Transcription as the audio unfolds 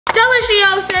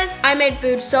Deliciosis! I made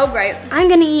food so great. I'm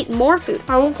gonna eat more food.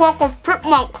 I look like a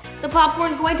chipmunk. The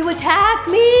popcorn's going to attack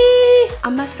me.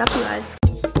 I'm messed up, you guys.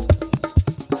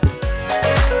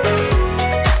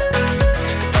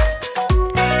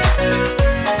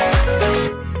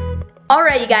 All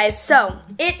right, you guys, so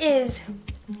it is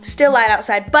still light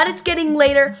outside, but it's getting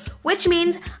later, which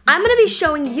means I'm gonna be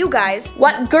showing you guys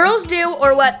what girls do,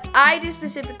 or what I do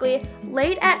specifically,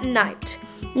 late at night.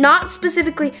 Not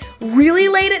specifically really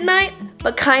late at night,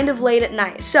 but kind of late at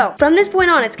night. So from this point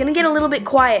on, it's gonna get a little bit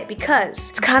quiet because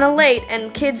it's kind of late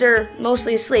and kids are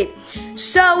mostly asleep.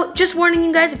 So just warning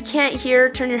you guys, if you can't hear,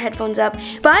 turn your headphones up,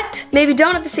 but maybe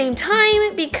don't at the same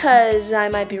time because I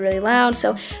might be really loud,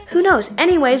 so who knows.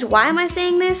 Anyways, why am I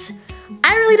saying this?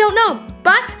 I really don't know,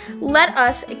 but let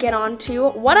us get on to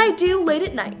what I do late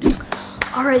at night.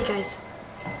 All right, guys.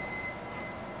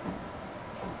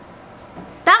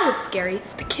 That was scary.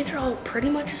 The kids are all pretty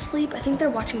much asleep. I think they're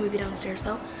watching a movie downstairs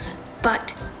though.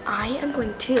 But I am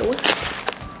going to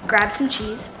grab some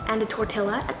cheese and a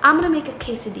tortilla, and I'm gonna make a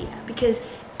quesadilla because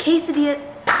quesadilla,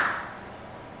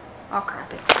 oh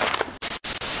crap it.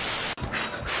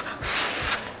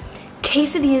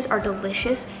 Quesadillas are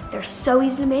delicious. They're so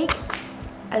easy to make.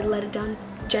 I'd let it down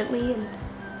gently and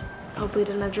hopefully it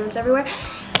doesn't have germs everywhere.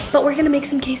 But we're gonna make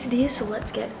some quesadillas, so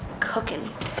let's get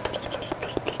cooking.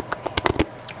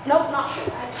 Nope, not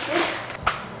sure.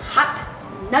 Hot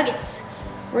nuggets.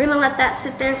 We're gonna let that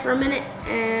sit there for a minute,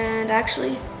 and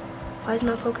actually, why is it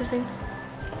not focusing?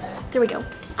 Oh, there we go.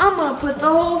 I'm gonna put the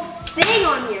whole thing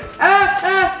on here.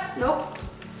 Nope.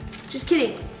 Just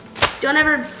kidding. Don't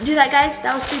ever do that, guys.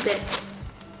 That was stupid.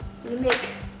 I'm gonna make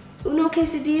uno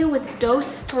quesadilla with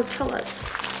dos tortillas.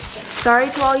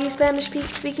 Sorry to all you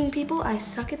Spanish-speaking people. I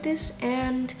suck at this,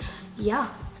 and yeah.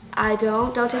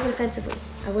 Don't take it offensively.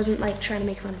 I wasn't like trying to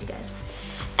make fun of you guys.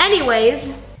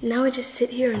 Anyways, now I just sit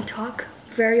here and talk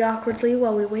very awkwardly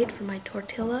while we wait for my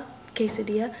tortilla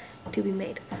quesadilla to be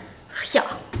made.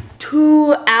 Yeah.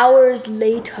 2 hours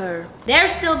later. They're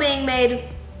still being made,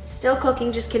 still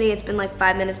cooking, just kidding, it's been like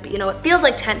 5 minutes, but you know, it feels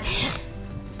like 10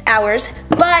 hours.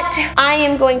 But I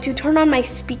am going to turn on my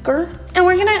speaker and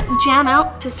we're gonna jam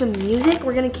out to some music.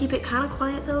 We're gonna keep it kind of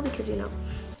quiet though, because you know,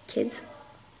 kids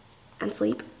and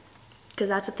sleep. Because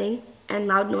that's a thing, and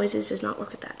loud noises does not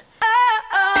work with that.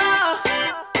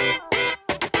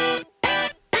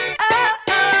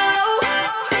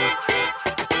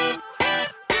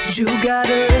 You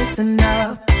gotta listen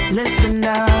up, listen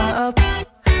up.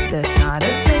 There's not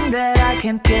a thing that I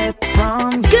can't get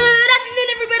from you. Good afternoon,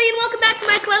 everybody, and welcome back to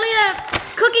my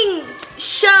Klailea cooking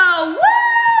show.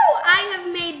 Woo! I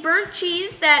have made burnt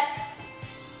cheese that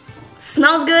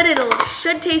smells good.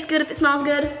 Should taste good if it smells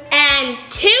good. And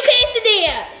 2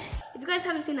 quesadillas. If you guys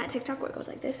haven't seen that TikTok where it goes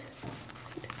like this.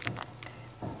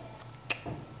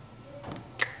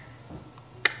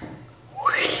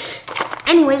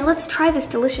 Anyways, let's try this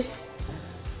delicious.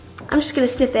 I'm just gonna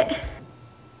sniff it.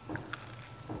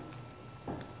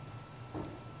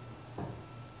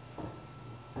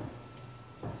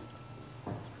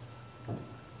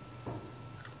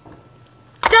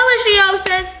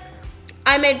 Deliciosis!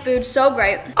 I made food so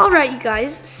great. All right, you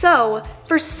guys, so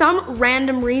for some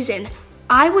random reason,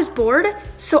 I was bored,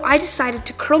 so I decided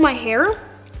to curl my hair.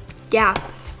 Yeah,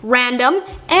 random,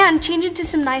 and change it to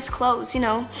some nice clothes, you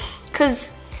know,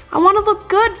 because I want to look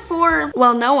good for,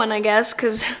 well, no one, I guess,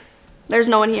 because there's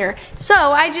no one here. So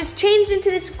I just changed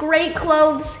into this great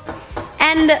clothes,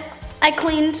 and I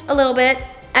cleaned a little bit,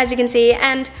 as you can see,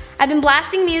 and I've been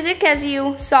blasting music, as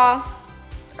you saw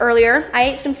earlier. I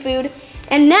ate some food.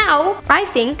 And now, I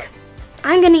think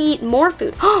I'm gonna eat more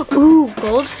food. Ooh,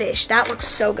 goldfish, that looks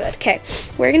so good. Okay,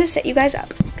 we're gonna set you guys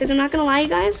up, because I'm not gonna lie, you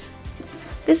guys,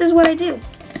 this is what I do.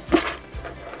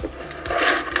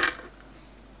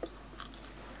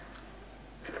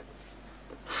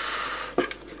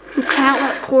 You can't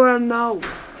let Cora know.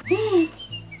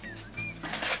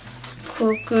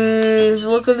 Cookies,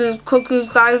 look at these cookies,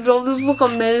 guys, don't these look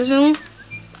amazing?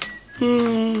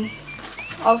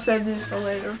 I'll save these for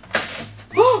later.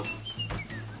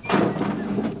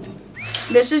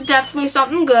 This is definitely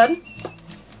something good.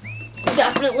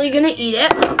 Definitely gonna eat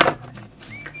it.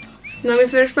 Let me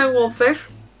finish my goldfish.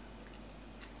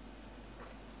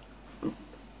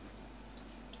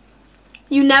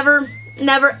 You never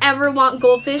ever want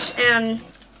goldfish, and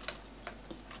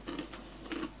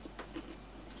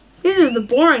these are the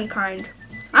boring kind.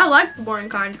 I like the boring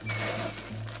kind.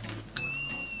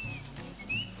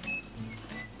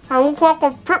 I look like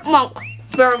a chipmunk.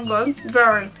 Very good.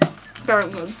 Very, very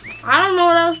good. I don't know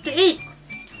what else to eat.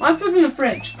 What's in the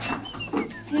fridge?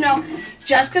 You know,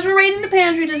 just because we're raiding the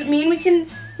pantry doesn't mean we can't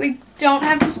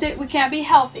be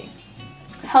healthy.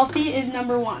 Healthy is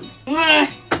number one.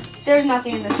 There's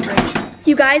nothing in this fridge.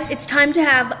 You guys, it's time to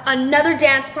have another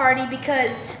dance party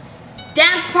because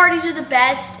dance parties are the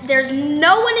best. There's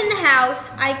no one in the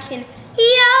house. I can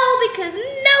yell because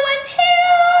no one's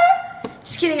here.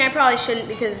 Just kidding, I probably shouldn't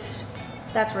because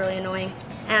that's really annoying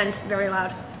and very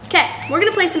loud. Okay, we're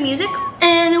gonna play some music.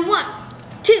 And a 1,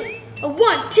 2, a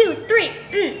 1, 2, 3.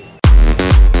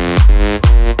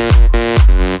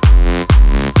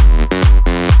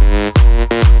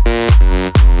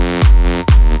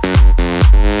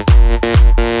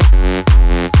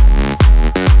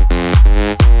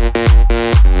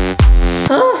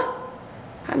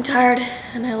 I'm tired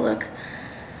and I look,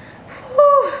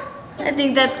 whew, I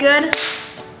think that's good.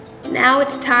 Now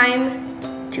it's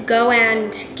time to go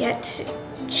and get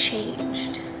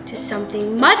changed to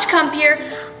something much comfier.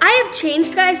 I have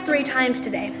changed, guys, 3 times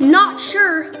today. Not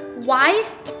sure why,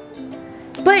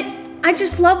 but I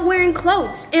just love wearing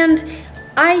clothes and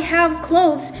I have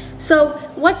clothes. So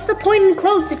what's the point in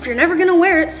clothes if you're never gonna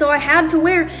wear it? So I had to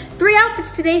wear 3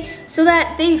 outfits today so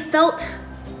that they felt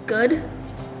good.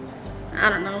 I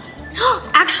don't know.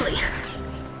 Actually,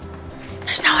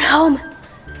 there's no one home.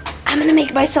 I'm gonna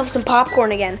make myself some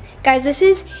popcorn again. Guys, this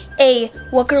is a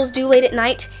What Girls Do Late at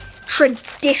Night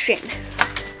tradition.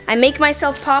 I make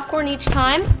myself popcorn each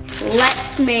time.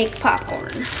 Let's make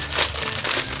popcorn.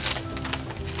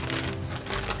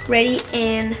 Ready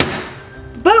and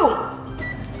boom.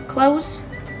 Close.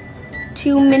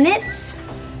 2 minutes.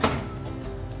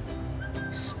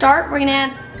 Start, we're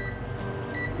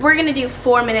gonna do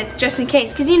 4 minutes just in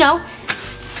case, because you know,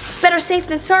 it's better safe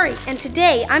than sorry. And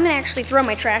today, I'm gonna actually throw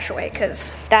my trash away,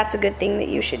 because that's a good thing that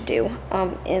you should do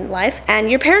in life. And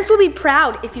your parents will be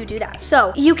proud if you do that.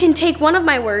 So, you can take one of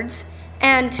my words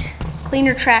and clean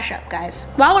your trash up, guys.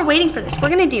 While we're waiting for this, we're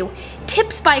gonna do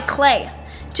Tips by Klailea.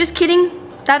 Just kidding,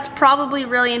 that's probably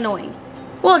really annoying.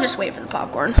 We'll just wait for the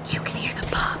popcorn. You can hear the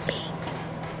popping,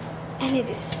 and it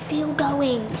is still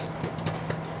going.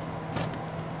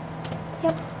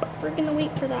 Yep, we're gonna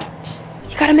wait for that.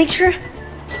 You gotta make sure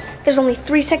there's only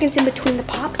 3 seconds in between the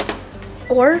pops,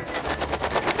 or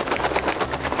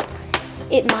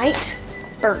it might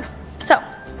burn. So,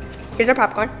 here's our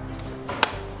popcorn.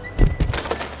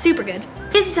 Super good.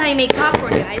 This is how you make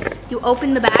popcorn, guys. You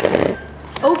open the bag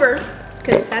over,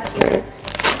 because that's easier.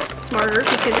 It's smarter,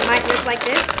 because it might look like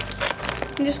this.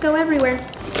 And just go everywhere.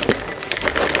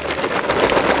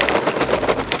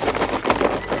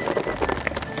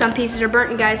 Some pieces are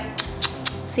burnt, you guys.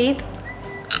 See?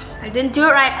 I didn't do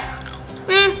it right.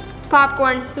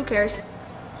 Popcorn, who cares?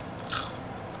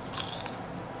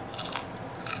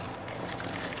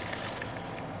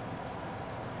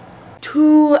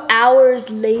 Two hours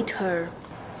later.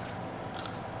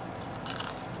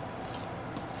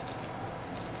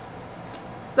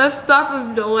 This stuff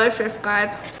is delicious,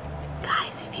 guys.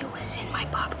 Guys, if you listen, my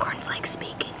popcorn's like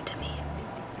speaking to me.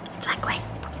 It's like, wait.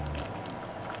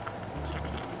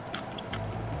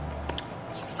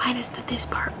 Minus this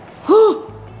part.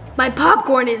 My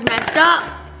popcorn is messed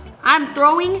up. I'm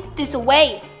throwing this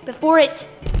away before it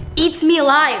eats me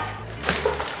alive.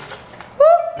 Woo,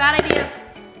 bad idea.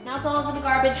 Now it's all over the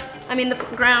garbage. I mean the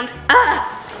ground.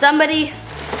 Somebody.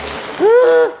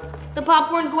 The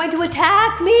popcorn's going to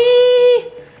attack me.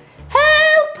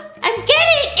 Help! I'm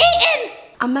getting eaten.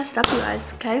 I'm messed up, you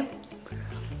guys, okay?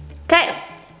 Okay,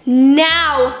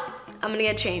 now I'm gonna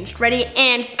get changed. Ready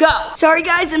and go. Sorry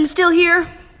guys, I'm still here.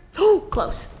 Oh,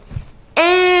 close.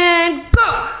 And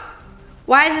go.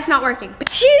 Why is this not working?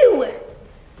 Achoo!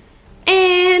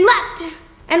 And left,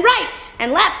 and right,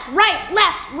 and left,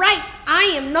 right. I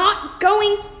am not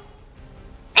going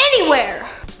anywhere.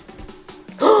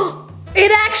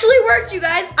 It actually worked, you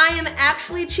guys. I am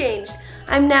actually changed.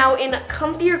 I'm now in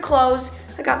comfier clothes.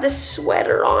 I got this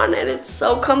sweater on and it's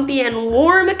so comfy and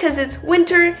warm because it's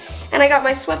winter. And I got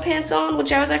my sweatpants on,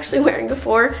 which I was actually wearing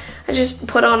before. I just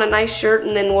put on a nice shirt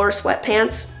and then wore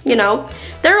sweatpants, you know.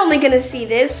 They're only gonna see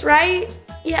this, right?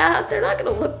 Yeah, they're not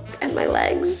gonna look at my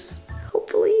legs,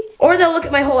 hopefully. Or they'll look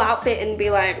at my whole outfit and be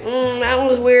like, that one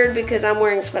was weird because I'm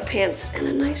wearing sweatpants and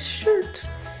a nice shirt.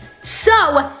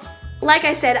 So, like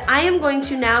I said, I am going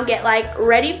to now get like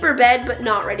ready for bed, but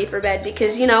not ready for bed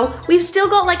because, you know, we've still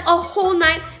got like a whole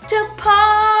night to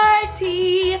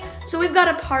party. So we've got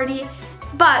a party,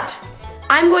 but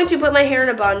I'm going to put my hair in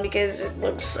a bun because it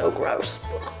looks so gross.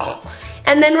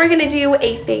 And then we're gonna do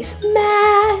a face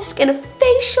mask and a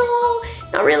facial.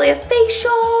 Not really a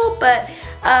facial, but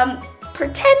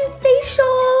pretend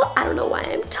facial. I don't know why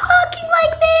I'm talking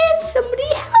like this.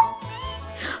 Somebody help me.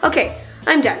 Okay,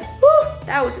 I'm done. Whew,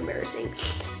 that was embarrassing.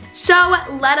 So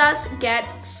let us get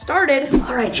started.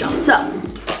 All right, y'all, so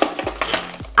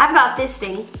I've got this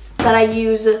thing that I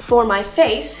use for my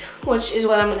face, which is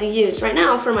what I'm gonna use right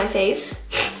now for my face.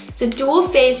 It's a dual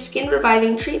phase skin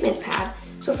reviving treatment pad.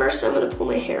 So first I'm gonna pull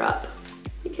my hair up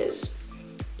because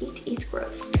it is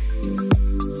gross.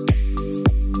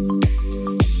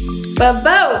 But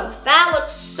boom, that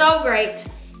looks so great.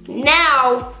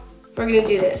 Now we're gonna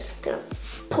do this. I'm gonna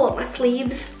pull up my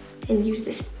sleeves and use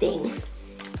this thing.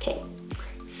 Okay,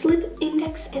 slip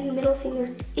index and middle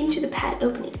finger into the pad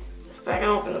opening. If I can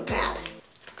open the pad.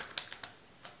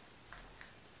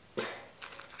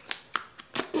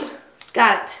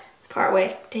 Got it. Part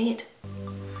way. Dang it.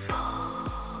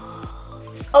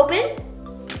 It's open.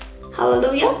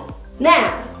 Hallelujah.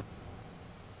 Now.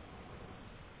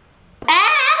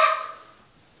 Ah!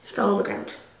 Fell on the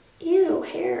ground. Ew,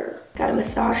 hair. Gotta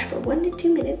massage for 1 to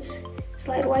 2 minutes.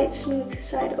 Slide white, smooth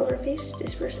side over face to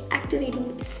disperse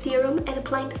activating serum and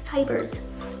applying the fibers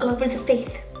all over the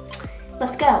face.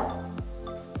 Let's go.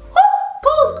 Woo!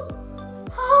 Cold!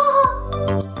 Ah!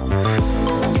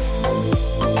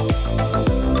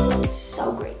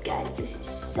 So great, guys. This is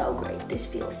so great. This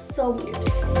feels so weird.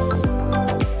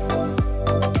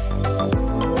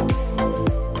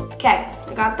 Okay,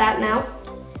 I got that now.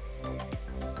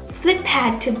 Flip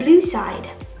pad to blue side,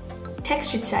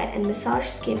 textured side, and massage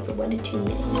skin for 1 to 2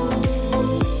 minutes.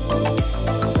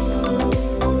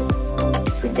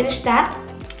 So we finished that.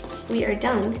 We are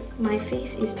done. My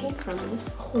face is pink from this.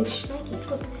 Holy shnikes,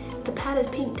 look, the pad is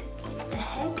pink. The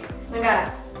heck? I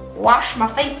gotta wash my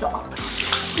face off.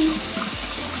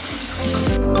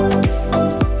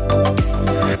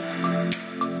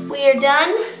 We are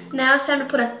done. Now it's time to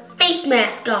put a face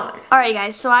mask on. Alright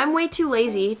guys, so I'm way too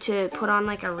lazy to put on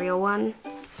like a real one.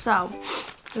 So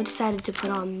I decided to put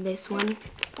on this one.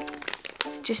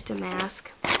 It's just a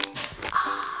mask.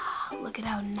 Ah, look at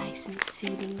how nice and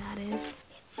soothing that is.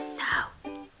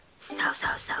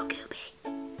 It's so goopy.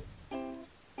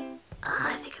 Oh,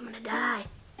 I think I'm gonna die.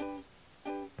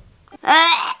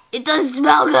 Ah, it doesn't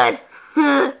smell good.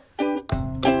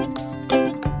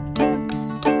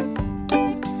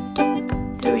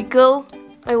 There we go.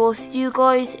 I will see you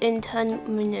guys in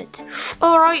 10 minutes.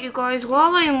 Alright you guys,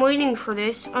 while I am waiting for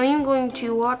this, I am going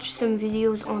to watch some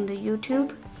videos on the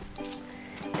YouTube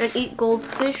and eat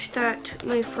goldfish that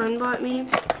my friend bought me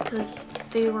because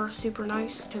they were super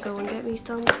nice to go and get me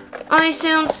some. I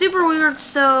sound super weird,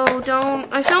 so don't.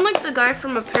 I sound like the guy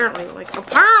from Apparently. Like,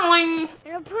 apparently.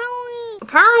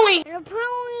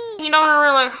 You don't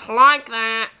really like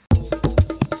that.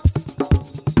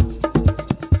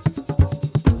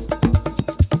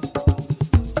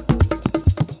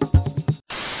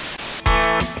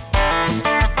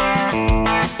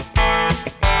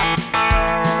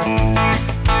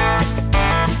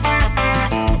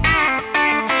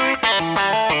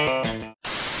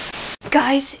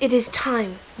 Guys, it is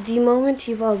time. The moment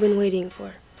you've all been waiting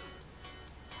for.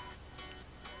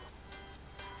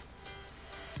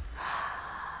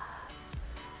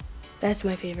 That's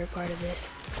my favorite part of this.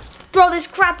 Throw this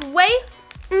crap away?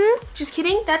 Just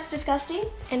kidding, that's disgusting.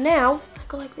 And now, I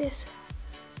go like this.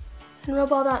 And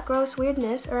rub all that gross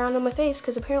weirdness around on my face,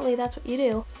 because apparently that's what you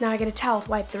do. Now I get a towel to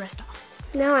wipe the rest off.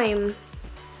 Now I am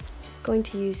going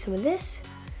to use some of this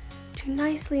to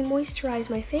nicely moisturize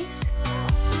my face.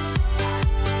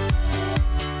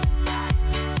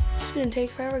 It's gonna take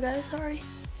forever, guys, sorry.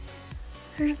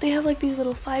 They have like these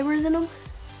little fibers in them.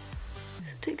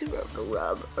 So take a rub to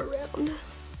rub around.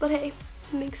 But hey,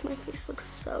 it makes my face look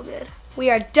so good. We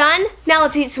are done. Now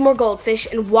let's eat some more goldfish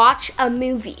and watch a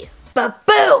movie.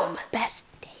 Ba-boom! Best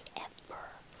day ever.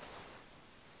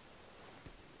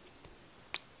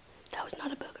 That was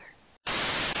not a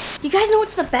booger. You guys know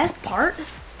what's the best part?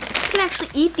 I can actually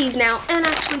eat these now and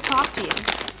actually talk to you.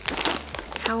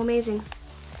 How amazing.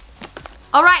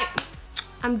 All right,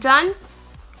 I'm done.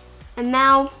 And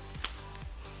now,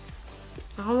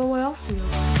 I don't know what else to do.